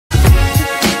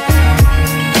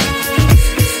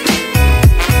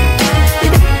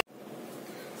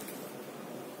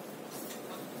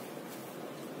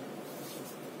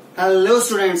Hello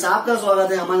students, आपका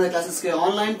स्वागत है अमन क्लासेस के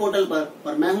ऑनलाइन पोर्टल पर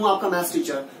और मैं हूं आपका मैथ्स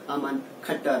टीचर अमन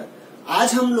खट्टर।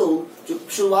 आज हम लोग जो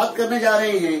शुरुआत करने जा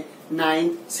रहे हैं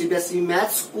 9th सीबीएसई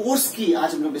मैथ्स कोर्स की,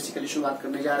 आज हम लोग बेसिकली शुरुआत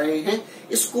करने जा रहे हैं।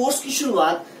 इस कोर्स की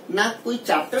शुरुआत ना कोई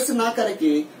चैप्टर से ना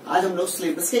करके आज हम लोग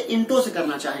सिलेबस के इंट्रो से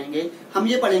करना चाहेंगे। हम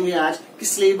ये पढ़ेंगे आज कि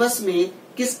सिलेबस में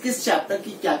किस किस चैप्टर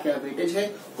की क्या क्या वेटेज है,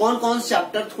 कौन कौन से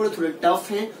चैप्टर थोड़े थोड़े टफ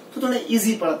हैं तो थोड़े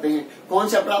इजी पढ़ते हैं, कौन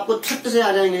चैप्टर आपको झट से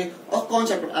आ जाएंगे और कौन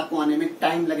चैप्टर आपको आने में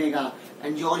टाइम लगेगा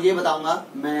एंड जो और ये बताऊंगा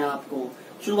मैं आपको।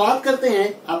 शुरुआत करते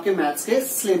हैं आपके मैथ्स के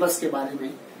सिलेबस के बारे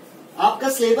में। आपका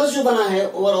सिलेबस जो बना है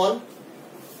overall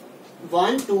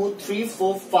 1, 2, 3,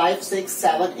 4, 5, 6,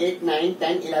 7, 8, 9,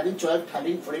 10, 11, 12,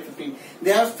 13, 14, 15.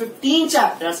 There are 15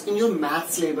 chapters in your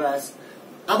math syllabus.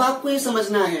 अब आपको ये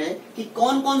समझना है कि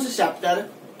कौन कौन से चैप्टर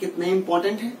कितने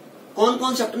इंपॉर्टेंट हैं, कौन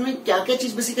कौन चैप्टर में क्या क्या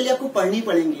चीज बेसिकली आपको पढ़नी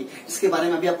पड़ेंगी, इसके बारे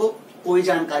में अभी आपको कोई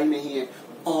जानकारी नहीं है।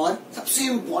 और सबसे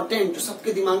इम्पोर्टेंट जो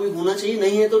सबके दिमाग में होना चाहिए,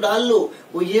 नहीं है तो डाल लो,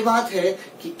 वो ये बात है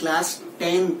कि क्लास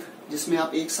 10th जिसमें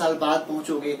आप एक साल बाद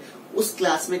पहुंचोगे, उस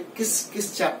क्लास में किस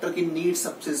किस चैप्टर की नीड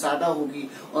सबसे ज्यादा होगी,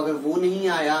 और अगर वो नहीं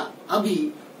आया अभी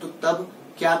तो तब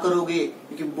क्या करोगे,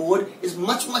 क्योंकि board is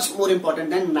much much more important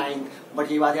then 9th।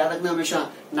 But ये बात याद रखना हमेशा,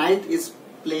 9th is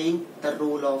playing the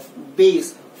role of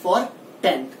base for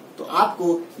 10th। तो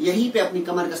आपको यहीं पे अपनी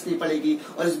कमर कसनी पड़ेगी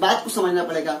और इस बात को समझना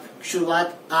पड़ेगा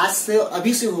शुरुआत आज से और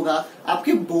अभी से होगा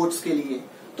आपके बोर्ड्स के लिए।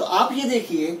 तो आप ये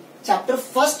देखिए, चैप्टर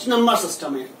फर्स्ट नंबर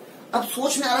सिस्टम है। अब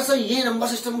सोच में आ रहा सर ये नंबर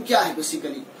सिस्टम क्या है,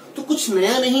 बेसिकली तो कुछ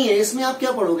नया नहीं है। इसमें आप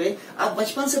क्या पढ़ोगे, आप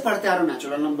बचपन से पढ़ते आ रहे हो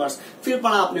नेचुरल नंबर्स, फिर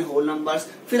पढ़ा आपने होल नंबर्स,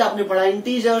 फिर आपने पढ़ा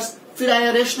इंटीजर्स, फिर आया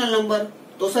रेशनल नंबर।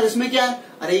 तो सर इसमें क्या है,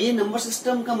 अरे ये नंबर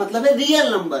सिस्टम का मतलब है रियल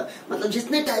नंबर, मतलब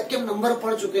जितने टाइप के हम नंबर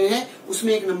पढ़ चुके हैं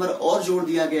उसमें एक नंबर और जोड़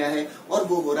दिया गया है और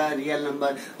वो हो रहा है रियल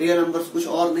नंबर। रियल नंबर कुछ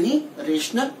और नहीं,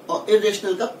 रेशनल और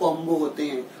इरेशनल का कॉम्बो होते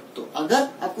हैं। तो अगर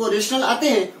आपको रेशनल आते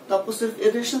हैं तो आपको सिर्फ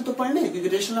इरेशनल तो पढ़ने हैं, क्योंकि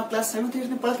रेशनल आप क्लास 7th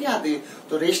में पढ़ के आते हैं।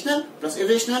 तो rational plus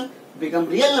irrational become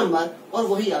real number और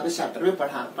वही आप इस चैप्टर में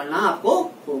पढ़ना आपको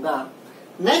होगा।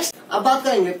 नेक्स्ट अब बात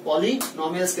करेंगे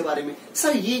पॉलिनोमियल्स के बारे में।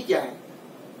 सर ये क्या है,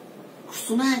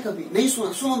 सुना है कभी नहीं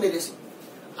सुना? सुनो मेरे से,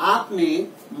 आपने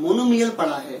मोनोमियल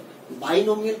पढ़ा है,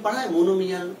 बाइनोमियल पढ़ा है,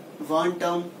 monomial 1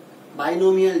 term,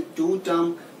 binomial 2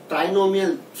 term,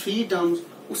 trinomial 3 terms,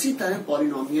 उसी तरह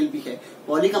पॉलिनोमियल भी है।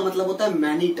 पॉली का मतलब होता है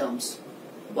many terms,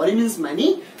 poly means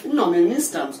many, नोमियल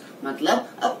means terms. मतलब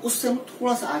अब उससे हम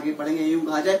थोड़ा सा आगे पढ़ेंगे, यूं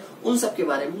कहा जाए उन सब के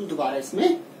बारे में हम दोबारा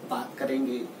इसमें बात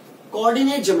करेंगे।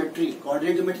 Coordinate geometry,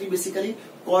 coordinate geometry basically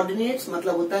coordinates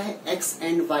मतलब होता है एक्स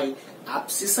एंड वाई,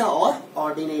 एब्सिसा और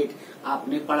ऑर्डिनेट।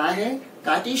 आपने पढ़ा है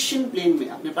कार्टेशियन प्लेन में,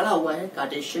 आपने पढ़ा हुआ है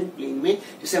कार्टेशियन प्लेन में,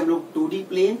 जिसे हम लोग 2D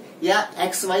प्लेन या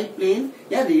एक्स वाई प्लेन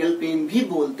या रियल प्लेन भी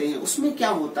बोलते हैं। उसमें क्या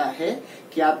होता है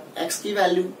कि आप एक्स की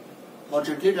वैल्यू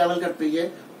हॉरिजॉन्टली ट्रेवल करती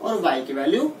है और y की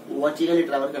वैल्यू वर्टिकली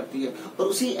ट्रेवल करती है, और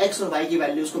उसी x और y की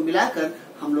वैल्यूज को मिलाकर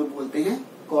हम लोग बोलते हैं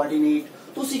कोऑर्डिनेट।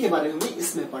 तो उसी के बारे में हमें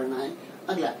इसमें पढ़ना है।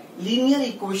 अगला, linear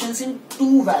equations in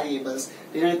 2 variables.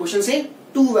 Linear equations in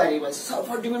 2 variables,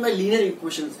 what do you mean by linear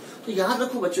equations? तो याद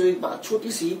रखो बच्चों एक बात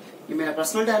छोटी सी, ये मेरा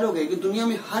पर्सनल डायलॉग है कि दुनिया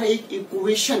में हर एक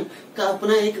इक्वेशन का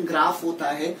अपना एक ग्राफ होता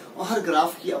है और हर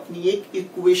ग्राफ की अपनी एक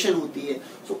इक्वेशन होती है।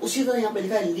 तो उसी तरह यहाँ पे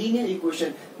लिखा है लीनियर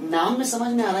इक्वेशन, नाम में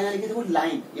समझ में आ रहा है, यानी कि देखो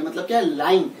लाइन, ये मतलब क्या है,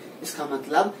 लाइन। इसका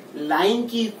मतलब लाइन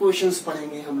की इक्वेशंस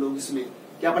पढ़ेंगे हम लोग इसमें।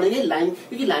 क्या पढ़ेंगे? लाइन,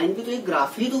 क्योंकि लाइन की तो एक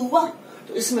ग्राफ ही तो हुआ,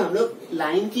 तो इसमें हम लोग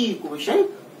लाइन की इक्वेशन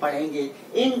पढ़ेंगे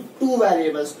इन 2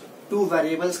 वेरिएबल्स। 2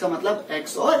 वेरिएबल्स का मतलब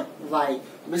x और y।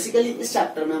 बेसिकली इस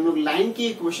चैप्टर में हम लोग लाइन की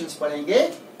इक्वेशंस पढ़ेंगे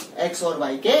x और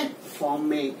y के फॉर्म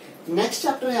में। नेक्स्ट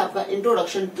चैप्टर है आपका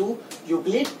introduction to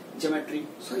Euclid geometry.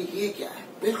 Sir ये क्या है,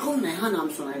 बिल्कुल नया नाम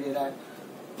सुनाई दे रहा है,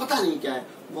 पता नहीं क्या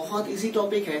है। बहुत इजी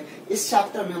टॉपिक है। इस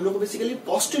चैप्टर में हम लोग को बेसिकली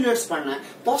पोस्टुलेट्स पढ़ना है।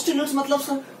 पोस्टुलेट्स मतलब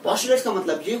सर, पोस्टुलेट्स का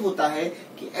मतलब ये होता है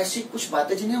कि ऐसी कुछ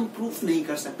बातें जिन्हें हम प्रूफ नहीं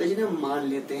कर सकते, जिन्हें हम मान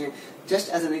लेते हैं। Just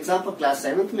as an example, class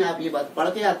 7th में आप ये बात पढ़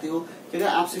के आते हो कि अगर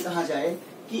आपसे कहा जाए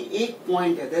कि एक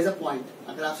पॉइंट है, देयर इज अ पॉइंट,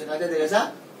 अगर आपसे कहा जाए there is a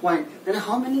point, then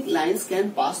how many lines can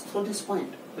pass through this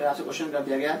point. फिर आपसे क्वेश्चन कर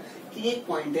दिया गया कि एक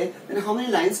पॉइंट है, then how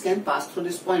many lines can pass through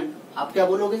this point. आप क्या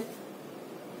बोलोगे?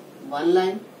 1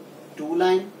 line, 2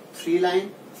 line, 3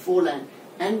 line, 4 line,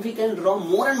 and we can draw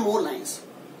more and more lines.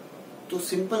 तो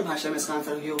सिंपल भाषा में इसका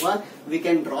आंसर ये होगा, we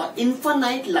can draw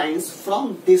infinite lines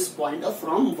from this point और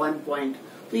फ्रॉम 1 पॉइंट।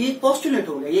 तो ये एक पोस्टुलेट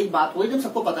हो गया, ये एक बात हो गई जब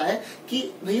सबको पता है कि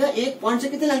भैया एक पॉइंट से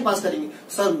कितने लाइन पास करेंगे,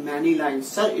 sir many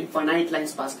lines, sir infinite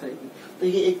lines pass करेंगे। तो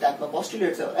ये एक टाइप का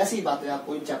पोस्टुलेट है, ऐसी ही बातें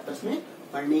आपको इन चैप्टर्स में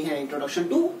पढ़नी है। Introduction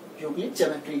to Euclid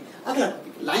geometry. अगला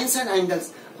टॉपिक लाइन्स एंड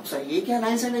एंगल्स। अब सर ये क्या है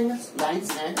lines and angles?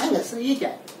 Lines and angles sir ये क्या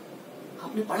है?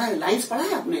 आपने पढ़ा है, लाइन्स पढ़ा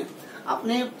है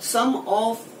आपने सम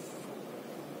of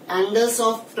angles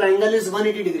of triangle is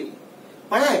 180 degree.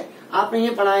 पढ़ा है आपने, ये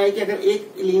पढ़ा है कि अगर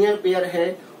एक लीनियर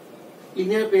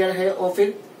पेयर है और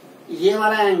फिर ये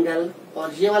वाला एंगल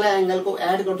और ये वाला एंगल को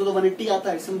ऐड कर दो तो 180 आता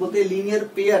है। इसे हम बोलते हैं linear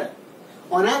pair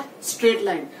on a straight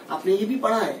line. आपने ये भी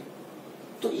पढ़ा है।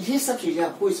 तो ये सब चीजें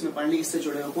आपको इसमें पढ़नी, इससे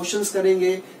जुड़े हुए क्वेश्चंस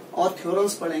करेंगे और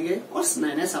थ्योरम्स पढ़ेंगे और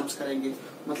नए नए सम्स करेंगे।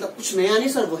 मतलब कुछ नया नहीं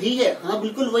सर, वही है। हाँ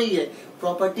बिल्कुल वही है।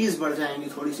 प्रॉपर्टीज बढ़ जाएंगी,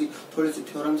 थोड़ी सी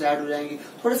थ्योरम्स ऐड हो जाएंगी,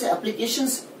 थोड़े से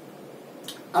एप्लीकेशंस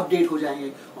अपडेट हो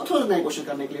जाएंगे और थोड़े नए क्वेश्चन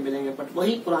करने के लिए मिलेंगे। बट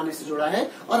वही पुराने से जुड़ा है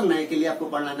और नए के लिए आपको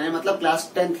पढ़ना है, मतलब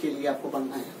क्लास 10th के लिए आपको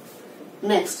पढ़ना है।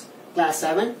 Next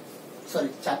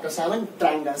chapter 7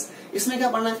 triangles. इसमें क्या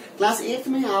पढ़ना है? क्लास 8th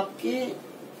में आपके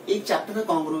एक चैप्टर है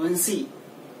कॉन्ग्रुएंसी।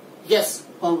 यस,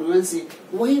 कॉन्ग्रुएंसी,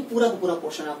 वही पूरा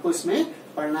क्वेश्चन आपको इसमें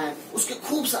पढ़ना है। उसके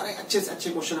खूब सारे अच्छे से अच्छे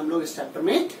क्वेश्चन हम लोग इस चैप्टर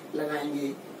में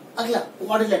लगाएंगे। अगला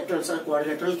क्वाड्रिलेटरल। सर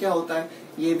क्वाड्रिलेटरल क्या होता है?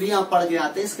 ये भी आप पढ़ के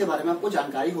आते हैं, इसके बारे में आपको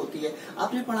जानकारी होती है।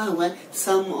 आपने पढ़ा हुआ है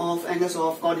सम of angles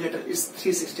of quadrilateral is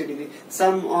 360 degree.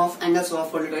 Some of angles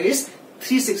of quadrilateral is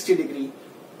 360 degree.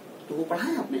 तो वो पढ़ा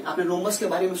है आपने रोमबस के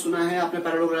बारे में सुना है, आपने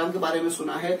पैरेललोग्राम के बारे में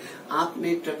सुना है,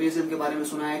 आपने ट्रेपेजियम के बारे में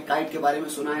सुना है, काइट के बारे में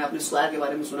सुना है, आपने स्क्वायर के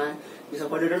बारे में सुना है। ये सब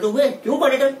क्वाड्रिलेटरल तो हुए। क्यों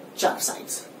क्वाड्रिलेटरल? 4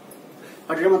 साइड्स।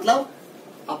 क्वाड्रिलेटरल मतलब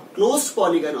close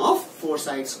polygon of 4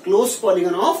 sides. Close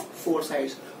polygon of 4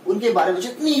 sides, उनके बारे में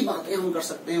जितनी बातें हम कर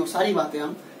सकते हैं वो सारी बातें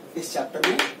हम इस चैप्टर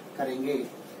में करेंगे।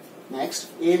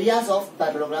 Next, areas of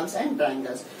parallelograms and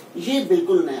triangles. ये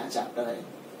बिल्कुल नया चैप्टर है,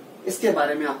 इसके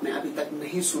बारे में आपने अभी तक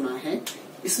नहीं सुना है।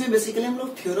 इसमें बेसिकली हम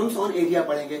लोग थ्योरम्स ऑन एरिया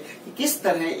पढ़ेंगे कि किस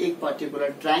तरह एक पर्टिकुलर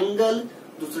ट्रायंगल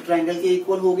दूसरे ट्रायंगल के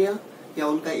इक्वल हो गया या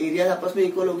उनका एरिया आपस में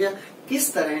इक्वल हो गया,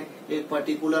 किस तरह एक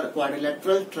पर्टिकुलर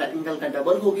क्वाड्रिलेटरल ट्रायंगल का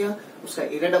डबल हो गया, उसका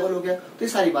एरिया डबल हो गया। तो ये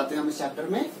सारी बातें हम इस चैप्टर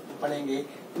में पढ़ेंगे।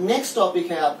 नेक्स्ट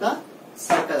टॉपिक है आपका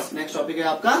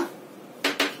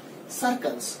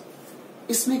सर्कल्स।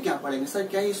 इसमें क्या पढ़ेंगे सर?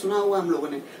 क्या ये सुना हुआ हम लोगों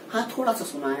ने? हाँ थोड़ा सा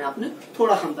सुना है आपने,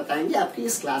 थोड़ा हम बताएंगे आपकी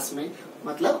इस क्लास में,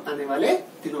 मतलब आने वाले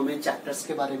दिनों में चैप्टर्स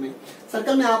के बारे में।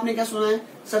 सर्कल में आपने क्या सुना है?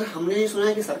 सर हमने ये सुना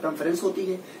है कि सर्कमफेरेंस होती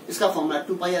है, इसका फॉर्मूला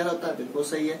 2πr होता है, बिल्कुल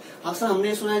सही है। अब सर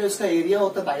हमने सुना है जो इसका एरिया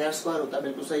होता है πr² होता है,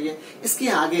 बिल्कुल सही है। इसके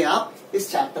आगे आप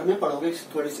इस चैप्टर में पढ़ोगे,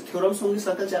 थोड़ी सी थ्योरम्स होंगे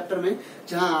सर्कल चैप्टर में,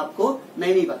 जहाँ आपको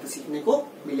नई नई बातें सीखने को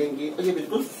मिलेंगी और ये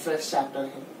बिल्कुल फ्रेश चैप्टर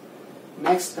है।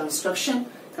 नेक्स्ट,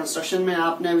 कंस्ट्रक्शन में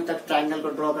आपने अभी तक ट्रायंगल को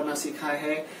ड्रॉ करना सीखा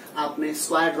है, आपने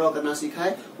स्क्वायर ड्रॉ करना सीखा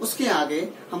है। उसके आगे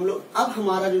हम लोग, अब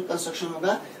हमारा जो कंस्ट्रक्शन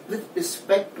होगा with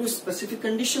respect to specific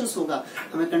conditions होगा।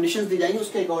 हमें कंडीशंस दी जाएंगी,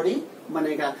 उसके अकॉर्डिंग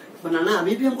बनेगा। बनाना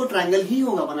अभी भी हमको ट्रायंगल ही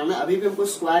होगा, बनाना अभी भी हमको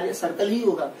स्क्वायर या सर्कल ही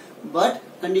होगा, but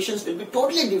conditions will be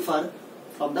totally differ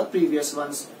from the previous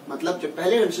once. मतलब जो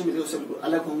पहले कंडीशन मिली उससे बिल्कुल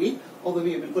अलग होंगी और वो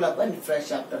भी बिल्कुल आपका फ्रेश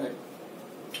चैप्टर है।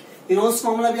 इनवर्स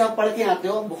फॉर्मूला भी आप पढ़ के आते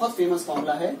हो, बहुत फेमस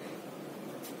फॉर्मूला है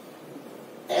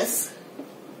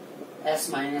S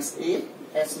minus A,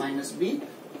 S minus B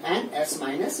and S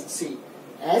minus C.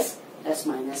 S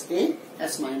minus A,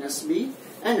 S minus B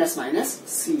and S minus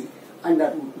C under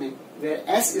root में, where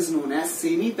S is known as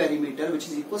semi perimeter which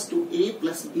is equals to A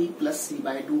plus B plus C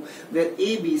by 2, where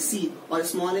A, B, C और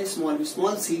small a, small b,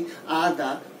 small c are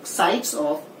the sides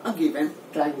of a given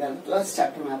triangle। तो इस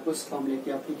chapter में आपको इस फॉर्मूले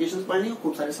की applications पढ़नी है,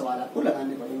 खूब सारे सवाल आपको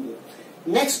लगाने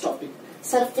पड़ेंगे। Next topic,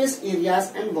 surface areas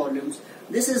and volumes।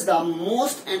 This is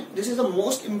the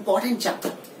most important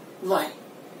chapter। Why?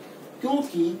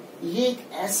 क्योंकि ये एक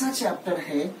ऐसा चैप्टर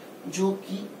है जो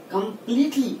कि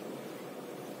completely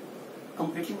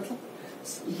मतलब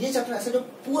ये चैप्टर ऐसा जो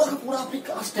पूरा का पूरा आपकी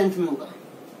क्लास 10th में होगा।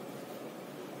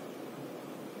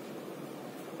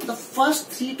 The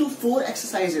first 3 to 4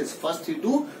 exercises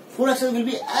will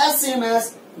be as same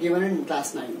as given in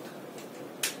class 9th।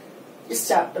 इस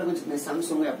चैप्टर में जितने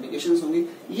सम्स होंगे, एप्लीकेशंस होंगी,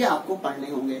 ये आपको पढ़ने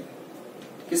होंगे।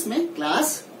 किसमें?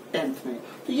 क्लास 10th में।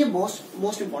 तो ये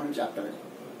मोस्ट इंपॉर्टेंट चैप्टर है।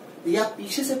 ये आप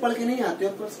पीछे से पढ़ के नहीं आते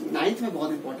हो, पर 9th में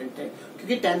बहुत इंपॉर्टेंट है,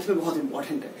 क्योंकि 10th में बहुत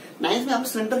इंपॉर्टेंट है। 9th में आपने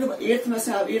सिलेंडर के 8th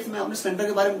में आपने सिलेंडर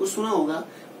के बारे में कुछ सुना होगा,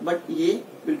 बट ये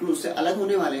बिल्कुल उससे अलग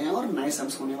होने वाले हैं और नए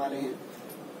सम्स होने वाले हैं।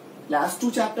 Last 2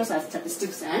 chapters are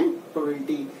statistics and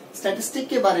probability. Statistic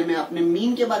के बारे में आपने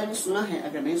मीन के बारे में सुना है,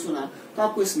 अगर नहीं सुना तो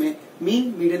आपको इसमें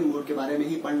मीन, मीडियन, मोड के बारे में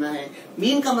ही पढ़ना है।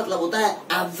 मीन का मतलब होता है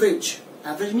average.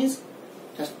 Average means,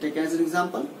 just take as an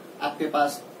example, आपके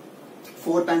पास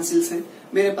 4 पेंसिल्स हैं,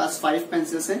 मेरे पास 5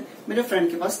 पेंसिल्स हैं, मेरे फ्रेंड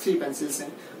के पास 3 पेंसिल्स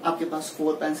हैं। आपके पास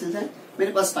 4 पेंसिल्स हैं,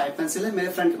 मेरे पास 5 पेंसिल है, मेरे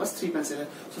फ्रेंड के पास 3 पेंसिल है।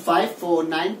 सो 5, 4,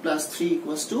 9 प्लस 3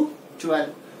 इक्वल्स टू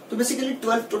 12। तो बेसिकली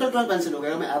 12, टोटल 12 पेंसिल हो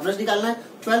गया। हमें एवरेज निकालना है,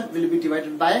 12 will be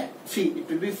divided by 3,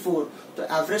 it will be 4। तो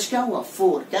एवरेज क्या हुआ?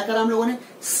 4। क्या करा हम लोगों ने?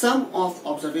 सम of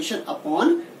observation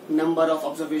upon number of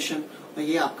observation, और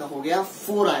ये आपका हो गया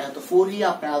 4 आया, तो 4 ही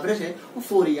आपका एवरेज है और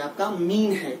 4 ही आपका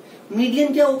मीन है।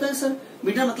 मीडियन क्या होता है सर?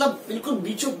 मीडियन मतलब बिल्कुल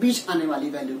बीचों बीच आने वाली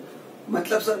वैल्यू।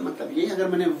 मतलब सर मतलब ये अगर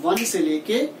मैंने 1 से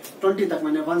लेके 20 तक,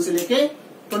 मैंने 1 से लेके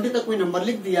 20 तक कोई नंबर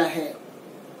लिख दिया है,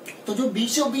 तो जो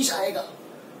बीचों बीच आएगा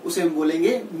उसे हम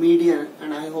बोलेंगे median,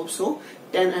 and I hope so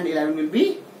 10 and 11 will be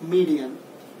median.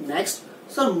 Next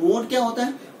sir mode क्या होता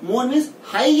है? Mode means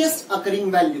highest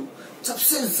occurring value,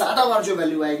 सबसे ज्यादा बार जो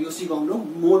वैल्यू आएगी उसी को हम लोग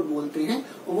मोड बोलते हैं,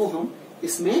 और वो हम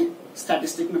इसमें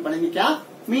स्टैटिस्टिक में पढ़ेंगे क्या?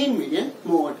 Mean, median,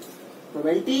 mode.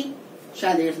 प्रोबेबिलिटी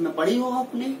शायद 8th में पढ़ी हो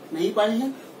आपने, नहीं पढ़ी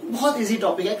है, बहुत इजी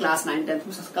टॉपिक है, क्लास 9-10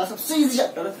 में का सबसे इजी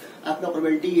चैप्टर आपका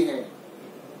प्रोबेबिलिटी है।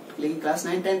 लेकिन क्लास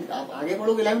 9-10 आप आगे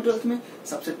पढ़ोगे 11-12 में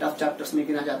सबसे टफ चैप्टर्स में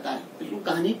गिना जाता है, बिल्कुल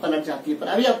कहानी पलट जाती है, पर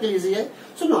अभी आपके लिए इजी है,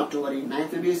 so not to worry.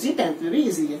 9th में भी इजी, 10th में भी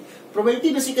इजी है। प्रोबेबिलिटी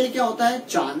बेसिकली क्या होता है?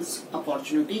 चांस,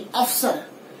 अपॉर्चुनिटी, अवसर,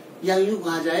 या यूं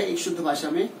कहा जाए एक शुद्ध भाषा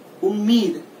में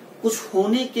उम्मीद, कुछ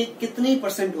होने के कितनी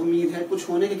 % उम्मीद है, कुछ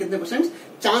होने के कितने %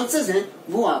 चांसेस हैं,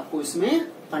 वो आपको इसमें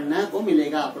पढ़ने को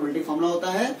मिलेगा। प्रोबेबिलिटी फॉर्मूला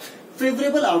होता है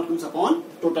favourable outcomes upon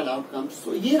total outcomes.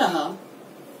 तो ये रहा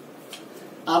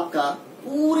आपका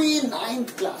पूरे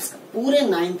 9th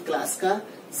क्लास का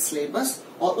सिलेबस,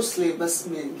 और उस सिलेबस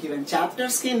में गिवन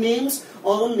चैप्टर्स के नेम्स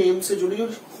और उन नेम्स से जुड़ी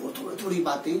थोड़ी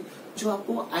बातें जो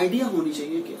आपको आइडिया होनी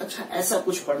चाहिए कि अच्छा ऐसा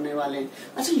कुछ पढ़ने वाले हैं,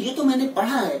 अच्छा ये तो मैंने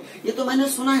पढ़ा है, ये तो मैंने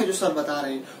सुना है जो सर बता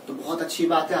रहे हैं, तो बहुत अच्छी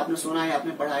बात है, आपने सुना है,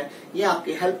 आपने पढ़ा है, ये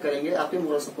आपके हेल्प करेंगे, आपके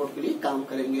मोरल सपोर्ट के लिए काम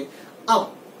करेंगे।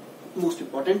 अब मोस्ट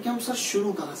इम्पोर्टेंट कि हम सर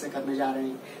शुरू कहाँ से करने जा रहे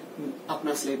हैं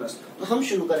अपना सिलेबस, तो हम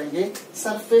शुरू करेंगे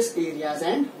सरफेस एरियाज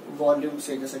एंड वॉल्यूम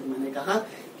से। जैसा कि मैंने कहा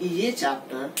कि ये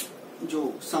चैप्टर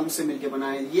जो सम से मिलकर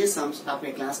बनाए, ये सम्स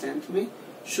आपके क्लास 10th में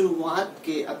शुरुआत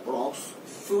के अप्रॉक्स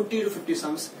 40 to 50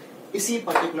 सम्स इसी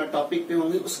पर्टिकुलर टॉपिक पे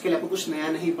होंगे, उसके लिए आपको कुछ नया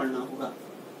नहीं पढ़ना होगा,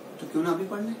 तो क्यों ना अभी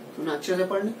पढ़ लें, क्यों ना अच्छे से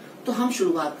पढ़ लें। तो हम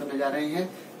शुरुआत करने जा रहे हैं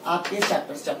आपके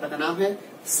चैप्टर का नाम है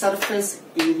surface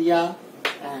area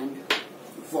and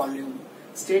volume.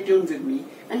 Stay tuned with me,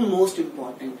 and most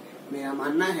important मेरा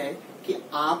मानना है कि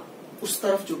आप उस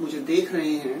तरफ जो मुझे देख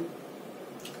रहे हैं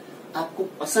आपको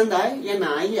पसंद आए या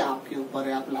ना आए ये आपके ऊपर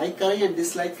है। आप लाइक करें या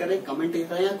डिसलाइक करें, कमेंट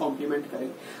करें या कॉम्प्लीमेंट करें,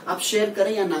 आप शेयर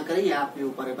करें या ना करें ये आपके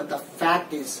ऊपर है, बट द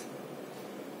फैक्ट इज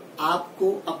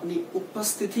आपको अपनी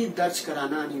उपस्थिति दर्ज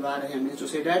कराना अनिवार्य है। मीन्स टू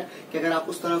से दैट कि अगर आप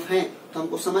उस तरफ हैं तो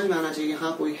हमको समझ में आना चाहिए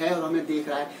हाँ कोई है और हमें देख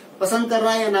रहा है, पसंद कर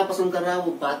रहा है या ना पसंद कर रहा है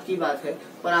वो बात की बात है,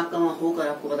 पर आपका वहां होकर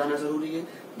आपको बताना जरूरी है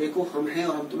देखो हम हैं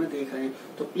और हम तुम्हें देख रहे हैं।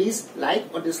 तो प्लीज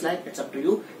लाइक और dislike it's up to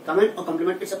you, comment और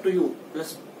complement it's up to you,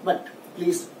 but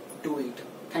please do it.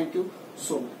 Thank you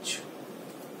so much.